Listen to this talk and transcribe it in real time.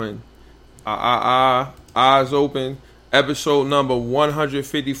Eyes open. Episode number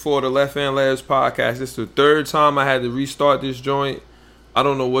 154 of the Left and Labs podcast. This is the third time I had to restart this joint. I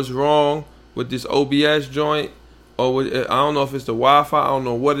don't know what's wrong with this OBS joint, or I don't know if it's the Wi-Fi. I don't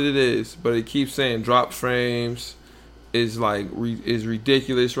know what it is, but it keeps saying drop frames is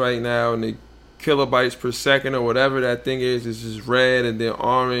ridiculous right now, and the kilobytes per second or whatever that thing is just red and then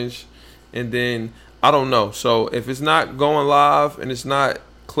orange, and then I don't know. So if it's not going live and it's not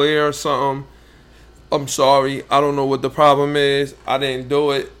clear or something, I'm sorry. I don't know what the problem is. I didn't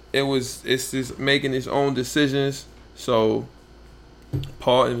do it. It's just making its own decisions. So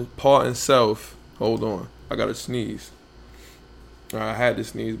part and self. Hold on. I gotta sneeze. I had to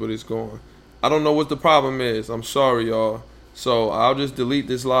sneeze, but it's gone. I don't know what the problem is. I'm sorry, y'all. So I'll just delete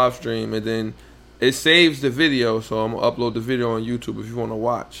this live stream, and then it saves the video, so I'm gonna upload the video on YouTube if you want to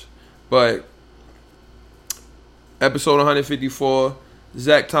watch. But episode 154,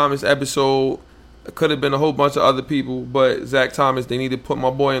 Zach Thomas episode. It could have been a whole bunch of other people, but Zach Thomas, they need to put my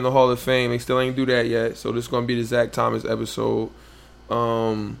boy in the Hall of Fame. They still ain't do that yet, so this is going to be the Zach Thomas episode.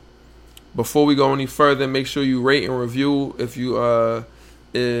 Before we go any further, make sure you rate and review. If you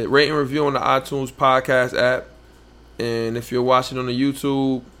rate and review on the iTunes podcast app, and if you're watching on the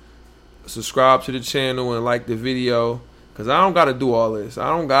YouTube, subscribe to the channel and like the video, because I don't got to do all this. I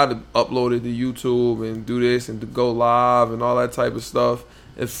don't got to upload it to YouTube and do this and to go live and all that type of stuff.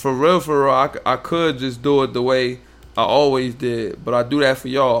 If for real, I could just do it the way I always did, but I do that for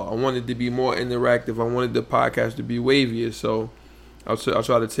y'all. I wanted to be more interactive. I wanted the podcast to be wavier, so I'll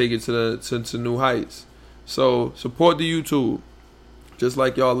try to take it to new heights. So support the YouTube, just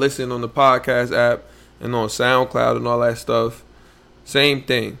like y'all listen on the podcast app and on SoundCloud and all that stuff. Same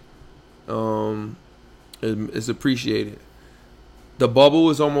thing. It's appreciated. The bubble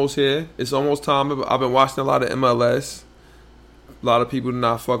is almost here. It's almost time. I've been watching a lot of MLS. A lot of people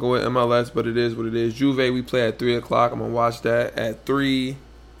not fucking with MLS, but it is what it is. Juve, we play at 3 o'clock. I'm going to watch that. At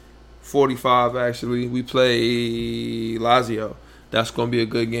 3:45, actually, we play Lazio. That's going to be a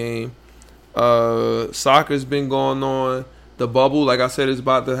good game. Soccer's been going on. The bubble, like I said, is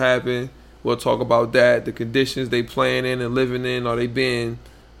about to happen. We'll talk about that. The conditions they playing in and living in. Are they being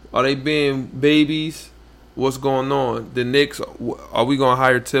babies? What's going on? The Knicks, are we going to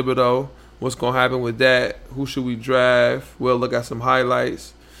hire Thibodeau? What's going to happen with that? Who should we draft? We'll look at some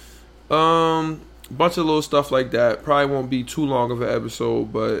highlights. Bunch of little stuff like that. Probably won't be too long of an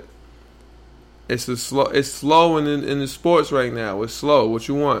episode, but it's slow in the sports right now. It's slow. What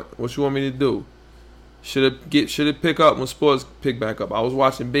you want? What you want me to do? Should it pick up when sports pick back up? I was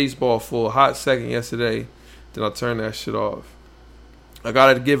watching baseball for a hot second yesterday. Then I turned that shit off. I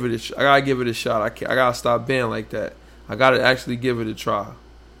gotta give it a shot. I gotta stop being like that. I gotta actually give it a try.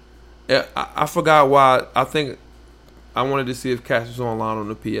 I forgot why. I think I wanted to see if Cash was online on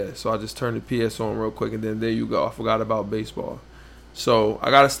the PS, so I just turned the PS on real quick, and then there you go. I forgot about baseball, so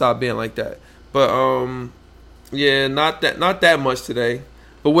I gotta stop being like that. But yeah, not that much today.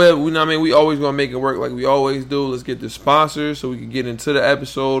 But we always gonna make it work like we always do. Let's get the sponsors so we can get into the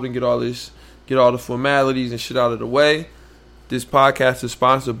episode and get all the formalities and shit out of the way. This podcast is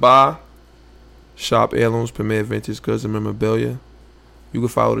sponsored by Shop Heirlooms, Premier Vintage Goods and Memorabilia. You can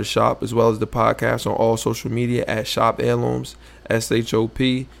follow the shop as well as the podcast on all social media at Shop Heirlooms,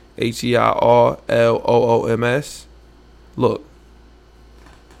 ShopHeirlooms. Look,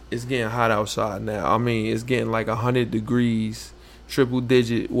 it's getting hot outside now. I mean, it's getting like 100 degrees,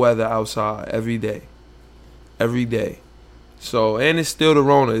 triple-digit weather outside every day. So, and it's still the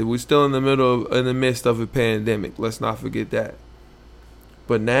Rona. We're still in the midst of a pandemic. Let's not forget that.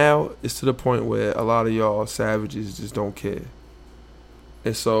 But now it's to the point where a lot of y'all savages just don't care.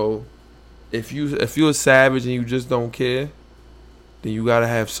 And so, if you're a savage and you just don't care, then you gotta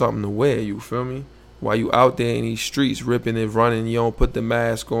have something to wear. You feel me? While you out there in these streets ripping and running, you don't put the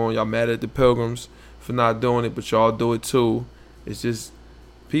mask on. Y'all mad at the Pilgrims for not doing it, but y'all do it too. It's just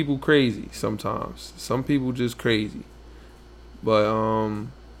people crazy sometimes. Some people just crazy. But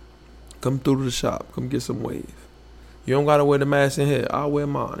come through to the shop. Come get some wave. You don't gotta wear the mask in here. I'll wear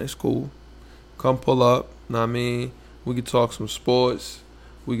mine. It's cool. Come pull up. Know what I mean? We can talk some sports.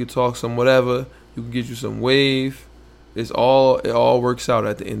 We could talk some whatever. You can get you some wave. It all works out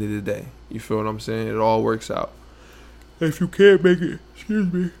at the end of the day. You feel what I'm saying? It all works out. If you can't make it,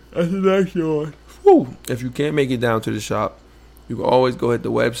 excuse me, that's a nice yawn. Whew. If you can't make it down to the shop, you can always go hit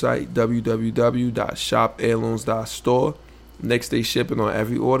the website, www.shopheirlooms.store. Next day shipping on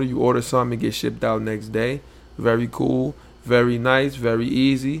every order. You order something, it gets shipped out next day. Very cool, very nice, very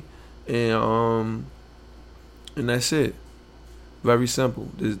easy. And that's it. Very simple.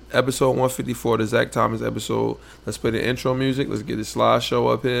 This episode 154, the Zach Thomas episode. Let's play the intro music. Let's get the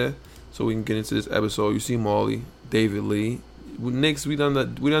slideshow up here so we can get into this episode. You see Marley, David Lee. Knicks, we done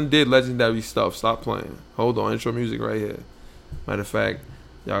did legendary stuff. Stop playing. Hold on, intro music right here. Matter of fact,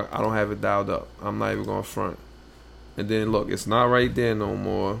 y'all, I don't have it dialed up. I'm not even going front. And then look, it's not right there no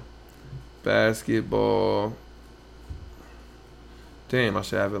more. Basketball. Damn, I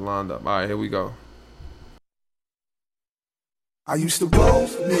should have it lined up. All right, here we go. I used to roll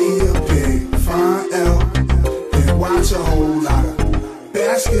me a big fine L, then watch a whole lot of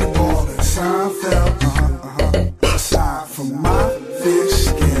basketball and Seinfeld. Aside from my fish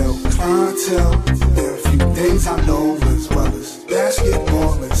scale clientele, there are a few things I know as well as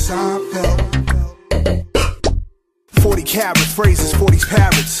basketball and Seinfeld. 40 carats, phrases, 40s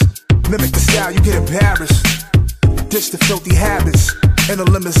parrots. Mimic the style, you get embarrassed. Ditch the filthy habits. In a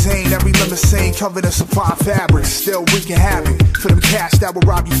limousine, every limousine covered in supply fabrics. Still wreaking havoc for them cash that will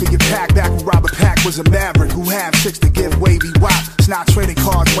rob you for your pack. Back when Robert Pack was a maverick who had chicks to give wavy wop. It's not trading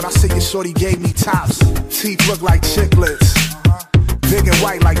cards when I see your shorty gave me tops. Teeth look like chiclets, big and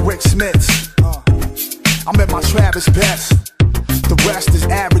white like Rick Smith's. I'm at my Travis best. The rest is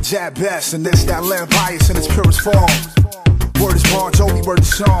average at best, and this that land bias in its purest form. Word is Bon Jovi, word is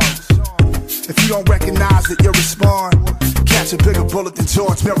Sean. If you don't recognize it, you'll respond. Catch a bigger bullet than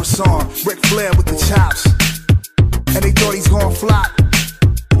George Marathon. Ric Flair with the chops. And they thought he's gonna flop.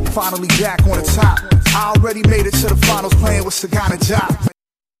 Finally back on the top. I already made it to the finals playing with Sagana Job.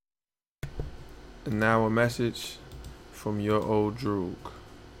 And now a message from your old droog.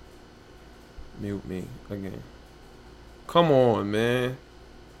 Mute me again. Come on, man.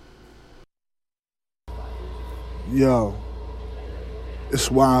 Yo, it's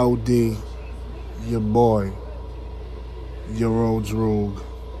YOD, your boy, your old droog.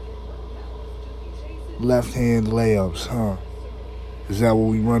 Left hand layups, huh? Is that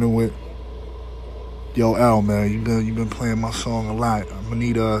what we running with? Yo, L, man, you been playing my song a lot. I'm gonna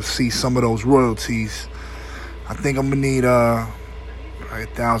need to see some of those royalties. I think I'm gonna need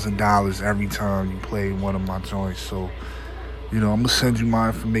 $1,000 every time you play one of my joints. So, I'm gonna send you my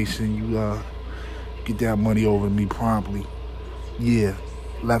information. You get that money over to me promptly. Yeah,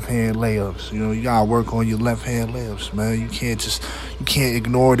 left hand layups. You gotta work on your left hand layups, man. You can't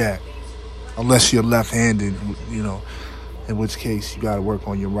ignore that unless you're left-handed. In which case you gotta work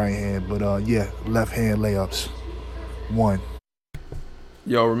on your right hand. But yeah, left hand layups. 1.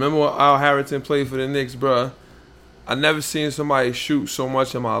 Yo, remember when Al Harrington played for the Knicks, bruh? I never seen somebody shoot so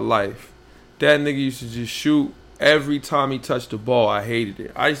much in my life. That nigga used to just shoot every time he touched the ball. I hated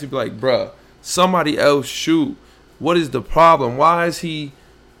it. I used to be like, bruh, somebody else shoot. What is the problem? Why is he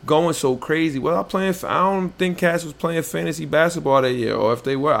going so crazy? Well, I don't think Cass was playing fantasy basketball that year. Or if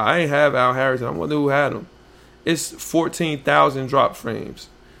they were, I ain't have Al Harrington. I wonder who had him. It's 14,000 drop frames.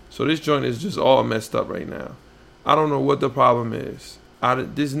 So this joint is just all messed up right now. I don't know what the problem is. I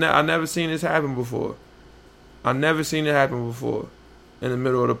never seen this happen before. I never seen it happen before in the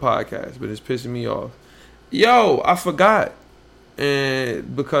middle of the podcast, but it's pissing me off. Yo, I forgot.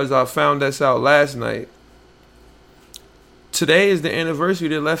 And because I found this out last night, today is the anniversary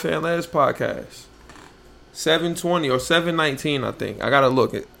of the Left Hand Labs podcast. 720 or 719, I think. I got to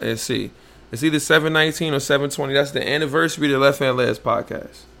look and see. It's either 719 or 720. That's the anniversary of the Left Hand Labs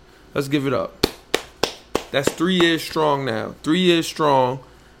podcast. Let's give it up. That's 3 years strong now. 3 years strong.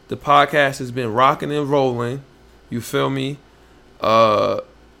 The podcast has been rocking and rolling. You feel me?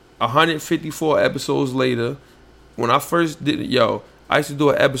 154 episodes later. When I first did it, I used to do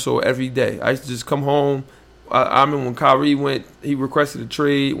an episode every day. I used to just come home. I remember when Kyrie he requested a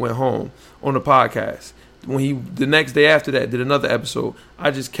trade, went home on the podcast. When the next day after that, did another episode.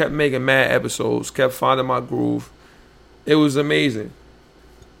 I just kept making mad episodes, kept finding my groove. It was amazing.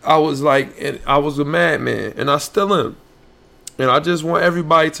 I was a madman, and I still am. And I just want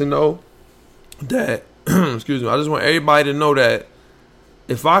everybody to know that, excuse me, I just want everybody to know that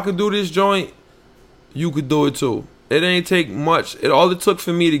if I could do this joint, you could do it too. It ain't take much. All it took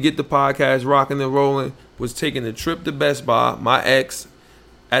for me to get the podcast rocking and rolling was taking the trip to Best Buy. My ex,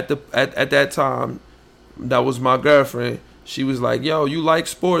 at that time, that was my girlfriend. She was like, yo, you like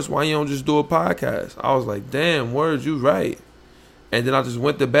sports. Why you don't just do a podcast? I was like, damn, words, you right. And then I just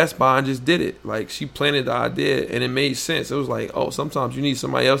went to Best Buy and just did it. Like, she planted the idea, and it made sense. It was like, oh, sometimes you need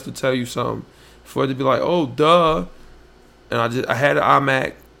somebody else to tell you something for it to be like, oh, duh. And I had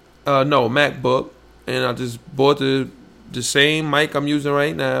an MacBook, and I just bought the same mic I'm using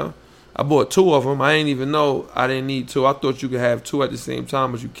right now. I bought 2 of them. I didn't even know I didn't need 2. I thought you could have 2 at the same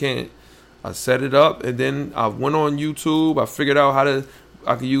time, but you can't. I set it up, and then I went on YouTube. I figured out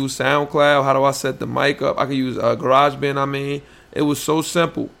I could use SoundCloud. How do I set the mic up? I could use GarageBand, It was so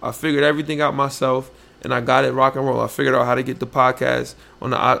simple. I figured everything out myself, and I got it rock and roll. I figured out how to get the podcast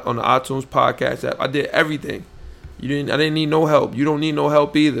on the iTunes podcast app. I did everything. I didn't need no help. You don't need no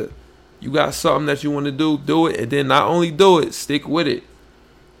help either. You got something that you want to do it, and then not only do it, stick with it.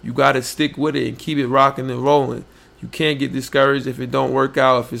 You got to stick with it and keep it rocking and rolling. You can't get discouraged if it don't work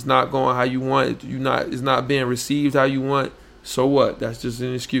out, if it's not going how you want, it's not being received how you want. So what? That's just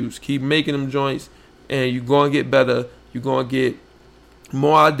an excuse. Keep making them joints, and you're going to get better. You're going to get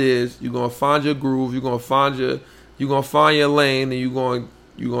more ideas. You're going to find your groove. You're going to find your lane, and you're going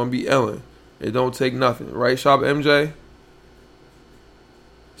to be Ellen. It don't take nothing. Right, Shop MJ?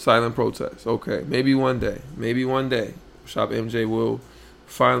 Silent protest. Okay. Maybe one day. Shop MJ will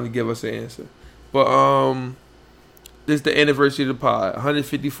finally give us an answer. But this is the anniversary of the pod.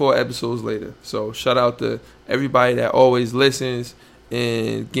 154 episodes later. So shout out to everybody that always listens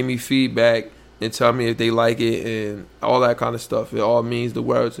and give me feedback and tell me if they like it and all that kind of stuff. It all means the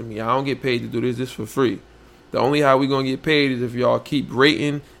world to me. I don't get paid to do this for free. The only how we going to get paid is if y'all keep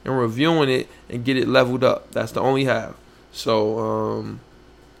rating and reviewing it and get it leveled up. That's the only how. So,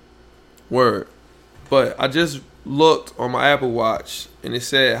 word. But I just looked on my Apple Watch and it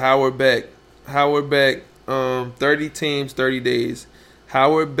said Howard Beck, 30 teams, 30 days.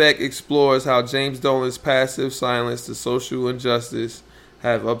 Howard Beck explores how James Dolan's passive silence to social injustice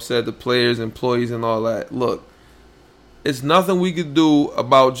have upset the players, employees, and all that. Look, it's nothing we could do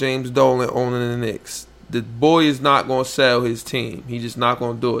about James Dolan owning the Knicks. The boy is not going to sell his team. He's just not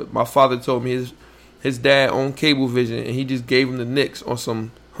going to do it. My father told me his dad owned Cablevision, and he just gave him the Knicks on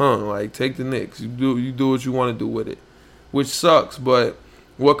some, like, take the Knicks. You do what you want to do with it, which sucks, but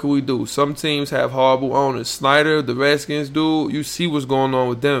what can we do? Some teams have horrible owners. Snyder, the Redskins dude, you see what's going on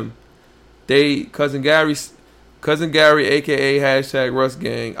with them. Cousin Gary, a.k.a. hashtag Russ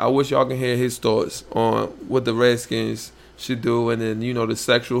Gang, I wish y'all can hear his thoughts on what the Redskins should do. And then, the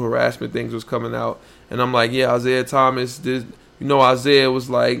sexual harassment things was coming out. And I'm like, yeah, Isaiah Thomas, Isaiah was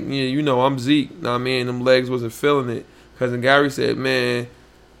like, I'm Zeke. Know what I mean? Them legs wasn't feeling it. Cousin Gary said, man,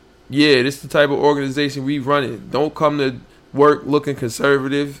 yeah, this is the type of organization we running. Don't come to work looking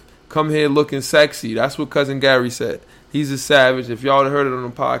conservative. Come here looking sexy. That's what Cousin Gary said. He's a savage. If y'all had heard it on the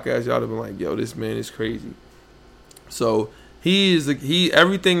podcast, y'all would have been like, yo, this man is crazy. So he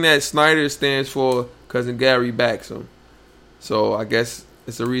everything that Snyder stands for, Cousin Gary backs him. So I guess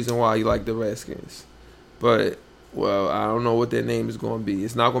it's the reason why he like the Redskins. But, well, I don't know what their name is going to be.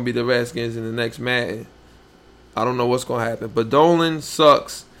 It's not going to be the Redskins in the next Madden. I don't know what's going to happen. But Dolan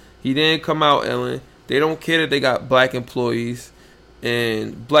sucks. He didn't come out, Ellen. They don't care that they got black employees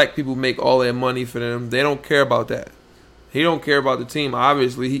and black people make all their money for them. They don't care about that. He don't care about the team.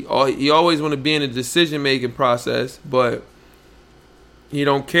 Obviously, he always want to be in the decision-making process, but he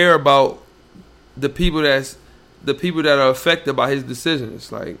don't care about the people that are affected by his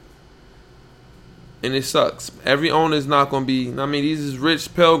decisions. Like, and it sucks. Every owner is not going to be. These is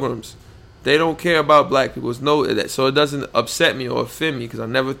rich pilgrims. They don't care about black people. So it doesn't upset me or offend me because I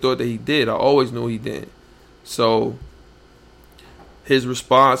never thought that he did. I always knew he didn't. So his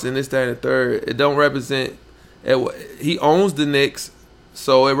response and this, that, and the third, it don't represent. He owns the Knicks,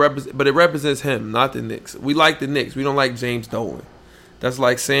 so it represents him, not the Knicks. We like the Knicks. We don't like James Dolan. That's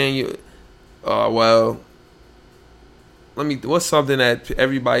like saying what's something that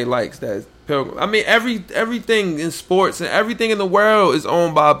everybody likes? That everything in sports and everything in the world is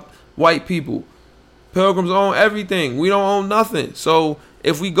owned by white people. Pilgrims own everything. We don't own nothing. So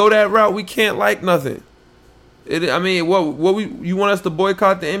if we go that route, we can't like nothing. You want us to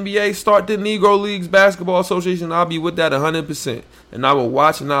boycott the NBA? Start the Negro Leagues Basketball Association. I'll be with that 100%, and I will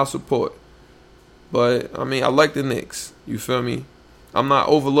watch and I'll support. But I like the Knicks. You feel me? I'm not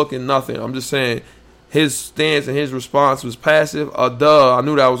overlooking nothing. I'm just saying his stance and his response was passive. I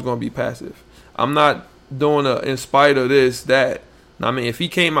knew that was going to be passive. I'm not doing in spite of this, that. If he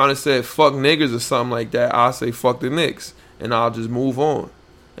came out and said fuck niggas or something like that, I'll say fuck the Knicks and I'll just move on.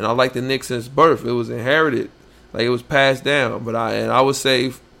 And I like the Knicks since birth. It was inherited. Like, it was passed down. But I would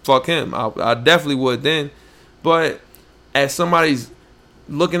say fuck him. I definitely would then. But as somebody's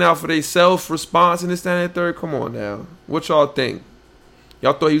looking out for their self-response and this, that, and the third, come on now. What y'all think?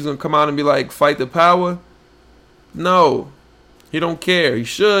 Y'all thought he was going to come out and be like, fight the power? No. He don't care. He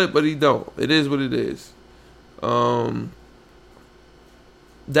should, but he don't. It is what it is.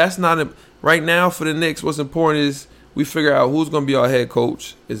 That's not right now for the Knicks. What's important is we figure out who's going to be our head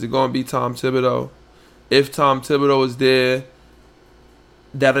coach. Is it going to be Tom Thibodeau? If Tom Thibodeau is there,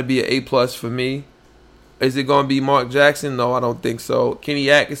 that'll be an A+ for me. Is it going to be Mark Jackson? No, I don't think so. Kenny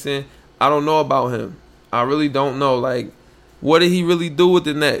Atkinson, I don't know about him. I really don't know. Like, what did he really do with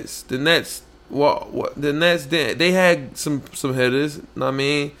the Nets? The Nets what the Nets did. They had some hitters. Know what I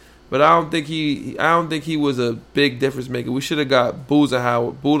mean, but I don't think he was a big difference maker. We should have got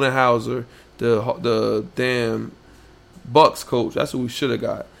Budenhauser, the damn Bucks coach. That's what we should have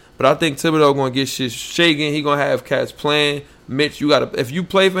got. But I think Thibodeau gonna get shit shaking. He gonna have cats playing. Mitch, if you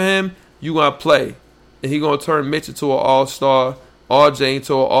play for him, you gonna play, and he gonna turn Mitch into an all-star. RJ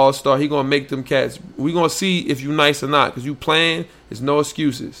into an all-star. He gonna make them cats. We gonna see if you nice or not. Cause you playing, there's no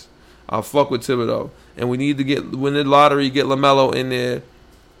excuses. I'll fuck with Thibodeau, and we need to win the lottery. Get LaMelo in there.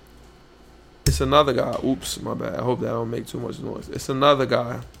 It's another guy. Oops, my bad. I hope that don't make too much noise. It's another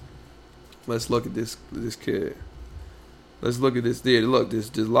guy. Let's look at this kid. Let's look at this. There, look,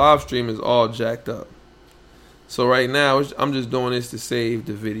 this live stream is all jacked up. So right now, I'm just doing this to save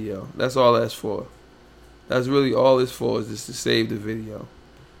the video. That's all that's for. That's really all it's for, is just to save the video.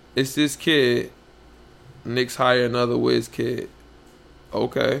 It's this kid. Knicks hire another whiz kid.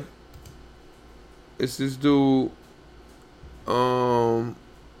 Okay. It's this dude.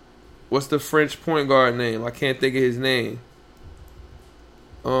 What's the French point guard name? I can't think of his name.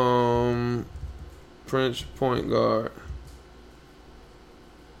 French point guard.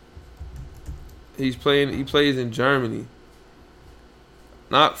 He plays in Germany.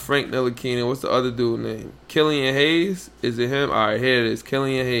 Not Frank Ntilikina. What's the other dude name? Killian Hayes? Is it him? Alright, here it is.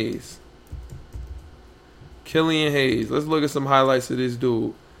 Killian Hayes. Killian Hayes. Let's look at some highlights of this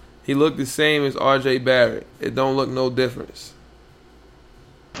dude. He looked the same as RJ Barrett. It don't look no difference.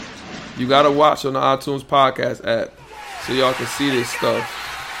 You gotta watch on the iTunes podcast app so y'all can see this stuff.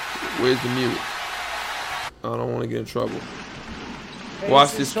 Where's the mute? I don't want to get in trouble.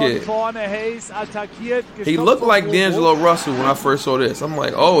 Watch this kid. He looked like D'Angelo Russell when I first saw this. I'm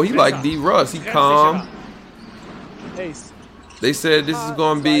like, oh, he like D. Russ. He calm. They said this is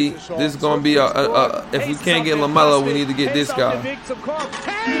gonna be if we can't get LaMelo, we need to get this guy.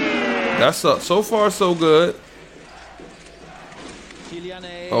 That's so far so good.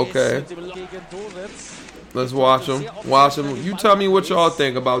 Okay. Let's watch him. Watch him. You tell me what y'all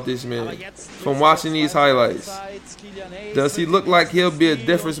think about this man from watching these highlights. Does he look like he'll be a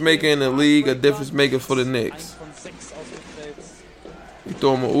difference maker in the league, a difference maker for the Knicks? He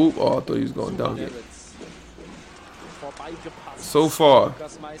threw him a oop. Oh, I thought he was going to dunk it. So far,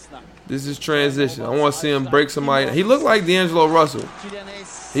 this is transition. I want to see him break somebody. He looked like D'Angelo Russell.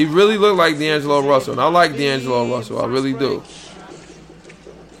 He really looked like D'Angelo Russell. And I like D'Angelo Russell. I really do.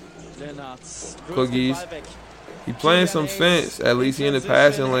 Cookies. He playing some fence. At least he in the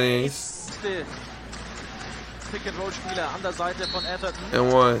passing lanes.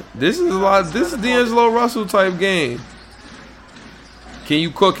 And one. This is D'Angelo Russell type game. Can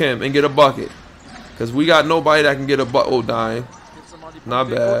you cook him and get a bucket? Because we got nobody that can get a bucket. Oh, dying. Not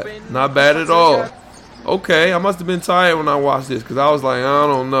bad. Not bad at all. Okay, I must have been tired when I watched this because I was like, I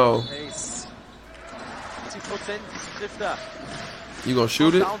don't know. You gonna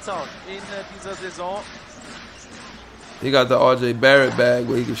shoot it? He got the RJ Barrett bag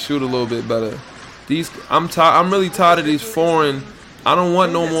where he can shoot a little bit better. I'm really tired of these foreign. I don't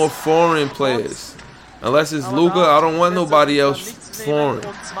want no more foreign players. Unless it's Luka, I don't want nobody else foreign.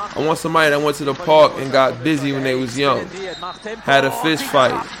 I want somebody that went to the park and got busy when they was young. Had a fist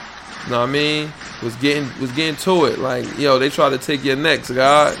fight. You know what I mean? Was getting to it. Like, yo, they try to take your necks,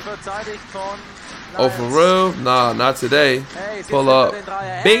 God. Oh, for real? Nah, not today. Pull up.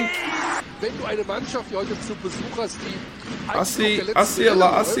 Bink. I see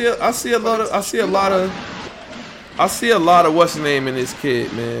a lot of what's the name in this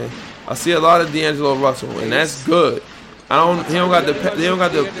kid, man. I see a lot of D'Angelo Russell, and that's good. He got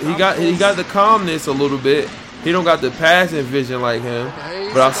the calmness a little bit. He don't got the passing vision like him,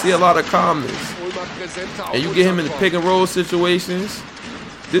 but I see a lot of calmness. And you get him in the pick and roll situations.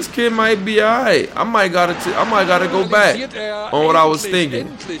 This kid might be alright. I might gotta go back on what I was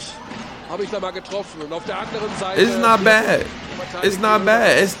thinking. It's not bad. It's not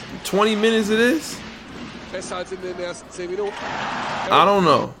bad. It's 20 minutes of this. I don't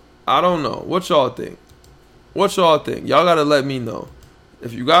know. What y'all think? Y'all gotta let me know.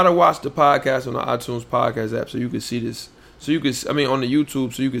 If you gotta watch the podcast on the iTunes podcast app so you can see this. On the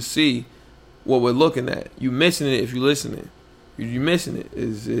YouTube so you can see what we're looking at. You missing it if you're listening. You missing it.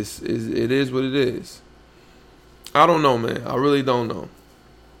 It is what it is. I don't know, man. I really don't know.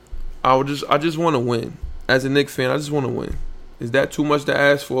 I just want to win. As a Knicks fan, I just want to win. Is that too much to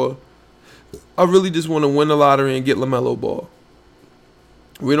ask for? I really just want to win the lottery and get LaMelo Ball.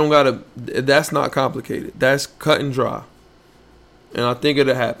 We don't gotta. That's not complicated. That's cut and dry. And I think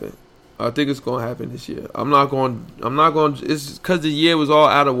it'll happen. I think it's gonna happen this year. I'm not going. It's because the year was all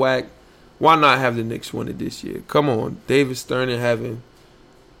out of whack. Why not have the Knicks win it this year? Come on, David Stern in heaven.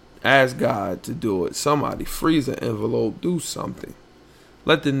 Ask God to do it. Somebody freeze an envelope. Do something.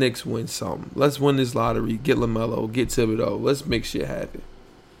 Let the Knicks win something. Let's win this lottery. Get LaMelo. Get Thibodeau. Let's make shit happen.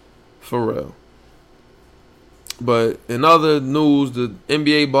 For real. But in other news, the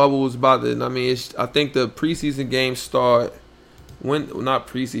NBA bubble is about to. I think the preseason games start not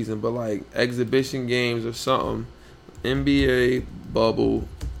preseason, but like exhibition games or something. NBA bubble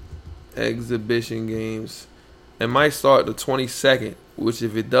exhibition games. It might start the 22nd, which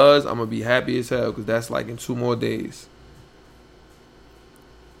if it does, I'm gonna be happy as hell because that's like in 2 more days.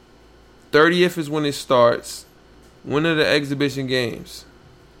 30th is when it starts. When are the exhibition games?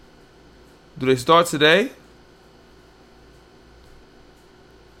 Do they start today?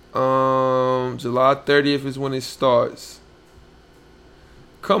 July 30th is when it starts.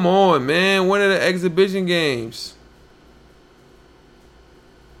 Come on, man. When are the exhibition games?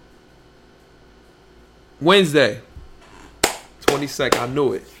 Wednesday. 22nd. I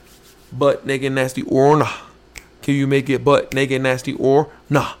knew it. Butt naked nasty or nah. Can you make it butt naked nasty or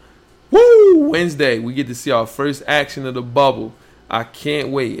nah? Woo! Wednesday. We get to see our first action of the bubble. I can't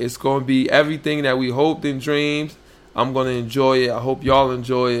wait. It's going to be everything that we hoped and dreamed. I'm going to enjoy it. I hope y'all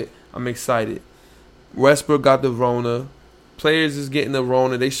enjoy it. I'm excited. Westbrook got the Rona. Players is getting the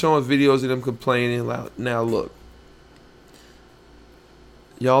Rona. They showing videos of them complaining. Now look.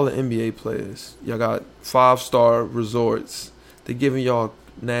 Y'all are NBA players. Y'all got 5-star resorts. They giving y'all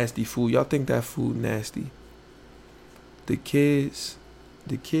nasty food. Y'all think that food nasty. The kids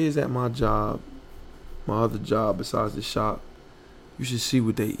at my job, my other job besides the shop, you should see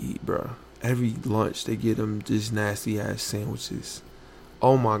what they eat, bro. Every lunch they get them just nasty ass sandwiches.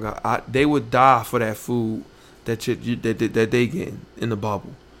 Oh my God, they would die for that food that they getting in the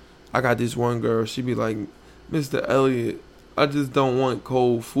bubble. I got this one girl. She be like, Mr. Elliott, I just don't want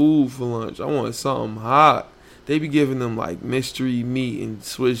cold food for lunch. I want something hot. They be giving them like mystery meat and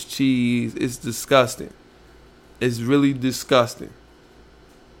Swiss cheese. It's disgusting. It's really disgusting.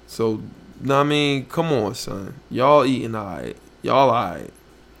 So, come on, son. Y'all eating alright. Y'all alright.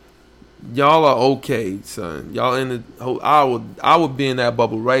 Y'all are okay, son. Y'all in the. I would be in that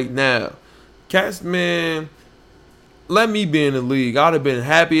bubble right now. Cats, man. Let me be in the league. I'd have been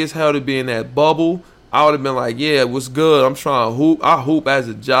happy as hell to be in that bubble. I would have been like, yeah, what's good? I'm trying to hoop. I hoop as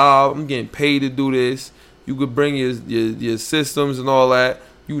a job. I'm getting paid to do this. You could bring your systems and all that.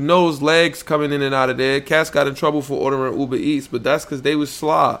 You know those legs coming in and out of there. Cats got in trouble for ordering Uber Eats, but that's because they was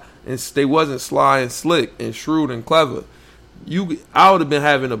sly. And they wasn't sly and slick and shrewd and clever. I would have been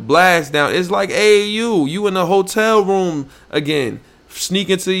having a blast down. It's like AAU. You in the hotel room again,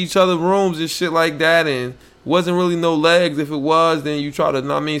 sneaking to each other's rooms and shit like that. And wasn't really no legs. If it was, then you try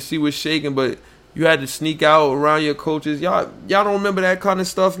to, see what's shaking. But you had to sneak out around your coaches. Y'all don't remember that kind of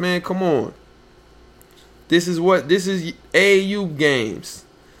stuff, man? Come on. This is AAU games.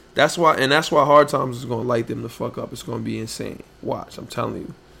 That's why Hard Times is gonna light them the fuck up. It's gonna be insane. Watch, I'm telling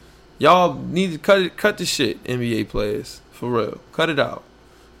you. Y'all need to cut the shit, NBA players. For real. Cut it out.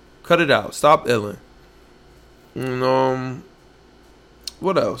 Stop illing.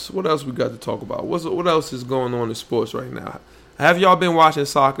 What else? What else we got to talk about? What else is going on in sports right now? Have y'all been watching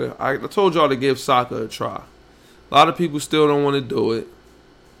soccer? I told y'all to give soccer a try. A lot of people still don't want to do it.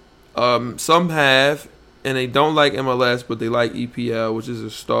 Some have, and they don't like MLS, but they like EPL, which is a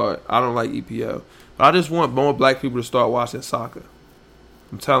start. I don't like EPL. But I just want more black people to start watching soccer.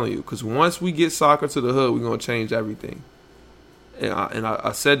 I'm telling you, because once we get soccer to the hood, we're going to change everything. And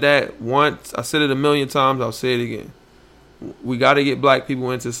I said that once. I said it 1,000,000 times. I'll say it again. We got to get black people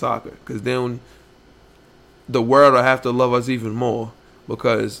into soccer, because then the world will have to love us even more,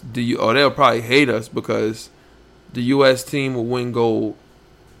 because they'll probably hate us because the U.S. team will win gold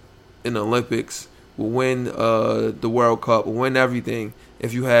in the Olympics, will win the World Cup, will win everything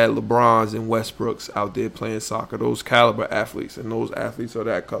if you had LeBrons and Westbrooks out there playing soccer, those caliber athletes, and those athletes are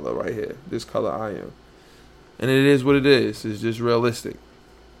that color right here, this color I am. And it is what it is. It's just realistic.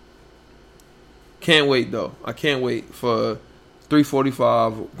 Can't wait, though. I can't wait for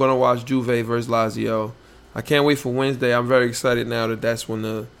 3:45. Going to watch Juve versus Lazio. I can't wait for Wednesday. I'm very excited now that that's when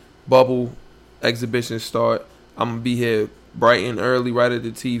the bubble exhibitions start. I'm going to be here bright and early, right at the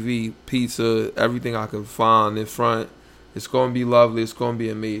TV, pizza, everything I can find in front. It's going to be lovely. It's going to be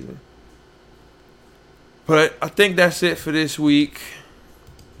amazing. But I think that's it for this week.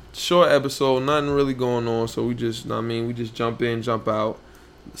 Short episode, nothing really going on, so we just jump in, jump out.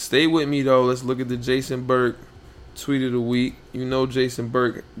 Stay with me, though. Let's look at the Jason Burke tweet of the week. You know Jason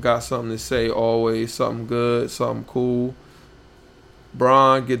Burke got something to say always, something good, something cool.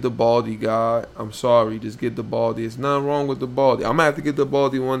 Bron, get the baldy, God. I'm sorry, just get the baldy. There's nothing wrong with the baldy. I'm going to have to get the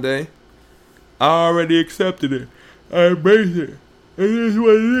baldy one day. I already accepted it. I embrace it. It is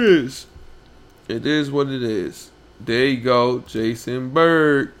what it is. It is what it is. There you go, Jason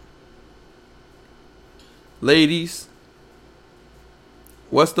Berg. Ladies,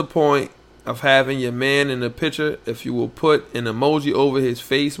 what's the point of having your man in the picture if you will put an emoji over his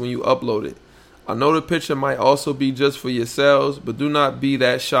face when you upload it? I know the picture might also be just for yourselves, but do not be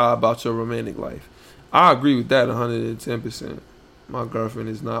that shy about your romantic life. I agree with that 110%. My girlfriend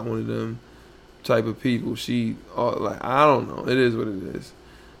is not one of them type of people. She, I don't know. It is what it is.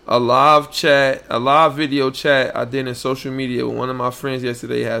 A live video chat I did in social media with one of my friends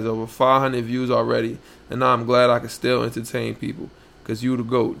yesterday has over 500 views already, and I'm glad I can still entertain people. Because you the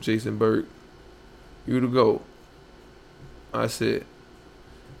GOAT, Jason Berg. You the GOAT. I said,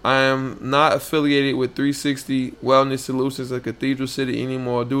 I am not affiliated with 360 Wellness Solutions at Cathedral City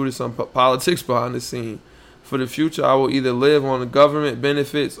anymore due to some politics behind the scene. For the future, I will either live on the government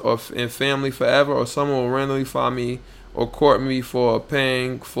benefits or in family forever, or someone will randomly find me or court me for a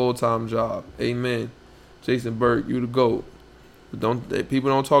paying full-time job. Amen. Jason Berg, you the GOAT. But people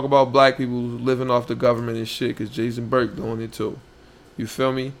don't talk about black people living off the government and shit, because Jason Berg doing it too. You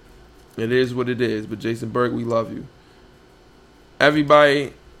feel me? It is what it is. But Jason Berg, we love you.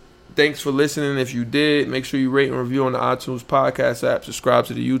 Everybody, thanks for listening. If you did, make sure you rate and review on the iTunes podcast app. Subscribe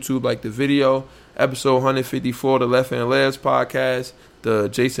to the YouTube, like the video. Episode 154, the Left Hand Layers podcast. The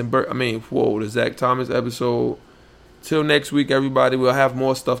the Zach Thomas episode. Till next week, everybody. We'll have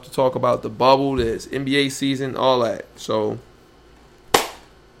more stuff to talk about. The bubble, there's NBA season, all that. So,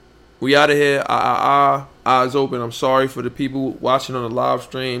 we out of here. Eyes open. I'm sorry for the people watching on the live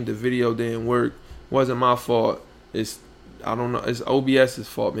stream. The video didn't work. Wasn't my fault. I don't know. It's OBS's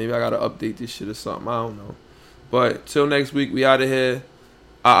fault. Maybe I gotta update this shit or something. I don't know. But till next week, we out of here.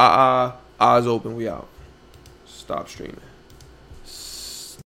 Eyes open. We out. Stop streaming.